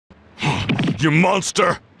You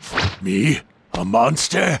monster! Me? A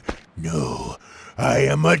monster? No, I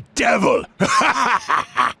am a devil!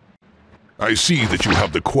 I see that you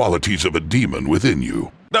have the qualities of a demon within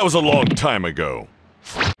you. That was a long time ago.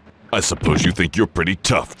 I suppose you think you're pretty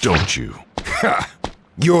tough, don't you? Ha!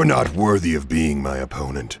 You're not worthy of being my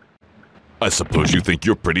opponent. I suppose you think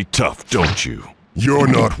you're pretty tough, don't you? You're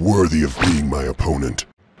not worthy of being my opponent.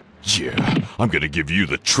 Yeah, I'm gonna give you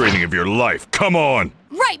the training of your life. Come on!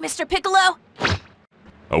 Right, Mr. Piccolo!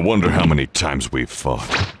 I wonder how many times we've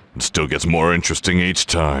fought. It still gets more interesting each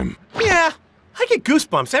time. Yeah, I get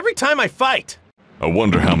goosebumps every time I fight. I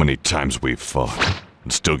wonder how many times we've fought.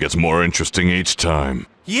 It still gets more interesting each time.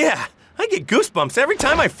 Yeah, I get goosebumps every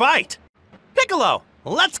time I fight. Piccolo,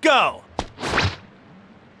 let's go!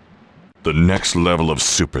 The next level of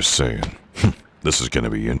Super Saiyan. This is gonna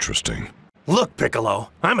be interesting. Look, Piccolo,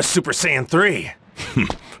 I'm a Super Saiyan 3.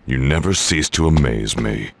 You never cease to amaze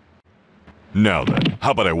me. Now then,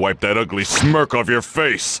 how about I wipe that ugly smirk off your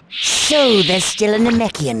face? So there's still a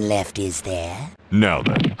Namekian left, is there? Now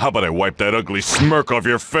then, how about I wipe that ugly smirk off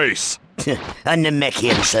your face? A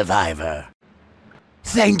Namekian survivor.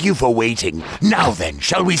 Thank you for waiting. Now then,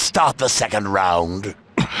 shall we start the second round?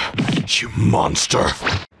 You monster!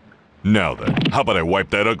 Now then, how about I wipe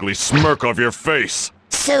that ugly smirk off your face?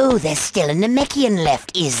 So there's still a Namekian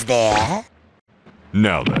left, is there?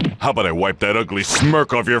 Now then, how about I wipe that ugly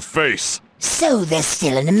smirk off your face? So there's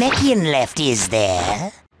still a Namekian left, is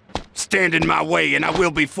there? Stand in my way and I will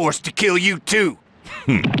be forced to kill you too.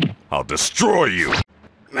 I'll destroy you!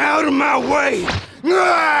 Out of my way!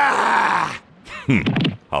 Ah!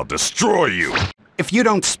 I'll destroy you! If you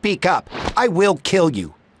don't speak up, I will kill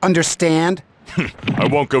you. Understand? I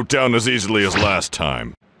won't go down as easily as last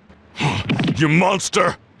time. You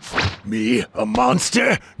monster! Me? A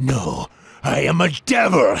monster? No, I am a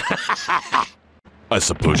devil! I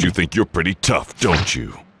suppose you think you're pretty tough, don't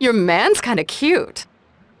you? Your man's kinda cute.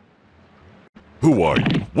 Who are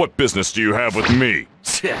you? What business do you have with me?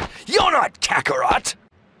 You're not Kakarot!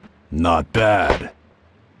 Not bad.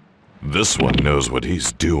 This one knows what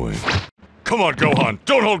he's doing. Come on, Gohan,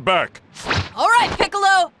 don't hold back! Alright,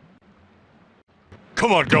 Piccolo!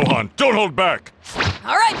 Come on, Gohan, don't hold back!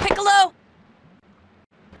 Alright, Piccolo!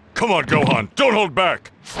 Come on, Gohan, don't hold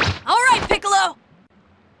back! Alright, Piccolo!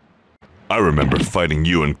 I remember fighting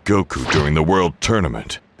you and Goku during the World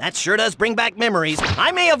Tournament. That sure does bring back memories.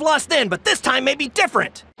 I may have lost then, but this time may be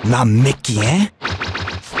different. Namekian?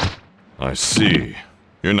 I see.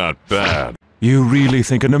 You're not bad. You really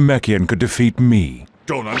think a Namekian could defeat me?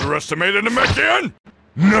 Don't underestimate a Namekian!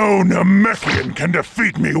 No Namekian can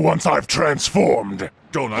defeat me once I've transformed.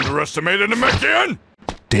 Don't underestimate a Namekian!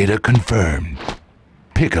 Data confirmed.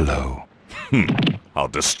 Piccolo. I'll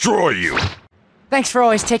destroy you! Thanks for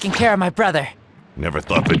always taking care of my brother. Never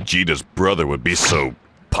thought Vegeta's brother would be so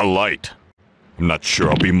polite. I'm not sure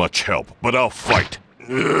I'll be much help, but I'll fight.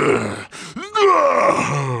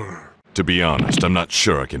 To be honest, I'm not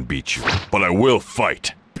sure I can beat you, but I will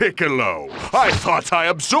fight. Piccolo, I thought I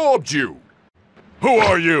absorbed you. Who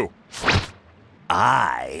are you?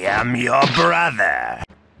 I am your brother.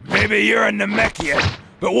 Maybe you're a Namekian,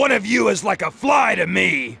 but one of you is like a fly to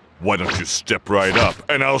me. Why don't you step right up,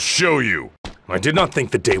 and I'll show you. I did not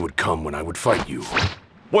think the day would come when I would fight you.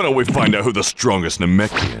 Why don't we find out who the strongest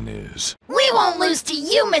Namekian is? We won't lose to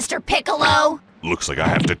you, Mr. Piccolo! Looks like I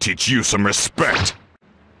have to teach you some respect.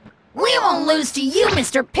 We won't lose to you,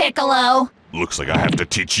 Mr. Piccolo! Looks like I have to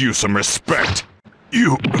teach you some respect.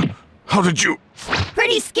 You... How did you...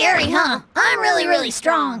 Pretty scary, huh? I'm really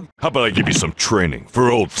strong. How about I give you some training, for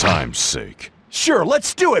old time's sake? Sure,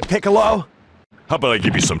 let's do it, Piccolo. How about I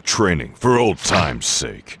give you some training, for old time's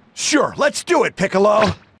sake? Sure, let's do it,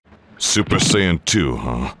 Piccolo. Super Saiyan 2,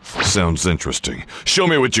 huh? Sounds interesting. Show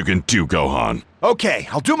me what you can do, Gohan. Okay,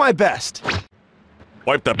 I'll do my best.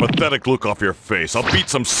 Wipe that pathetic look off your face. I'll beat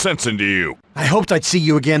some sense into you. I hoped I'd see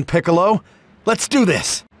you again, Piccolo. Let's do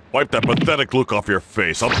this. Wipe that pathetic look off your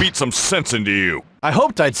face. I'll beat some sense into you. I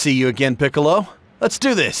hoped I'd see you again, Piccolo. Let's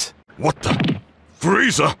do this. What the?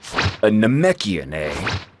 Frieza? A Namekian,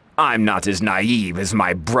 eh? I'm not as naive as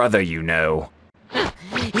my brother, you know.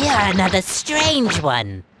 You're another strange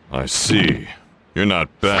one. I see. You're not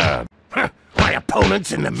bad. My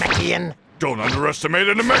opponent's a Namekian. Don't underestimate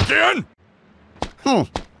a Namekian!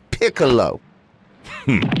 Piccolo.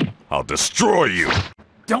 I'll destroy you.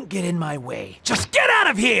 Don't get in my way. Just get out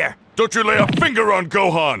of here! Don't you lay a finger on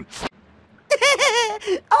Gohan!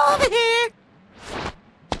 Over here!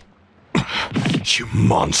 You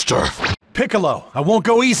monster! Piccolo, I won't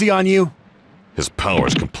go easy on you. His power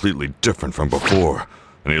is completely different from before,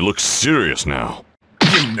 and he looks serious now.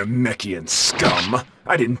 You Namekian scum!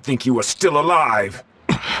 I didn't think you were still alive!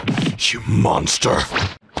 You monster!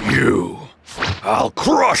 You! I'll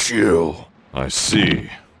crush you! I see.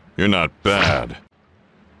 You're not bad.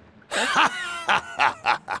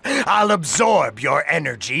 I'll absorb your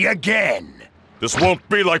energy again. This won't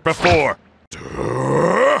be like before!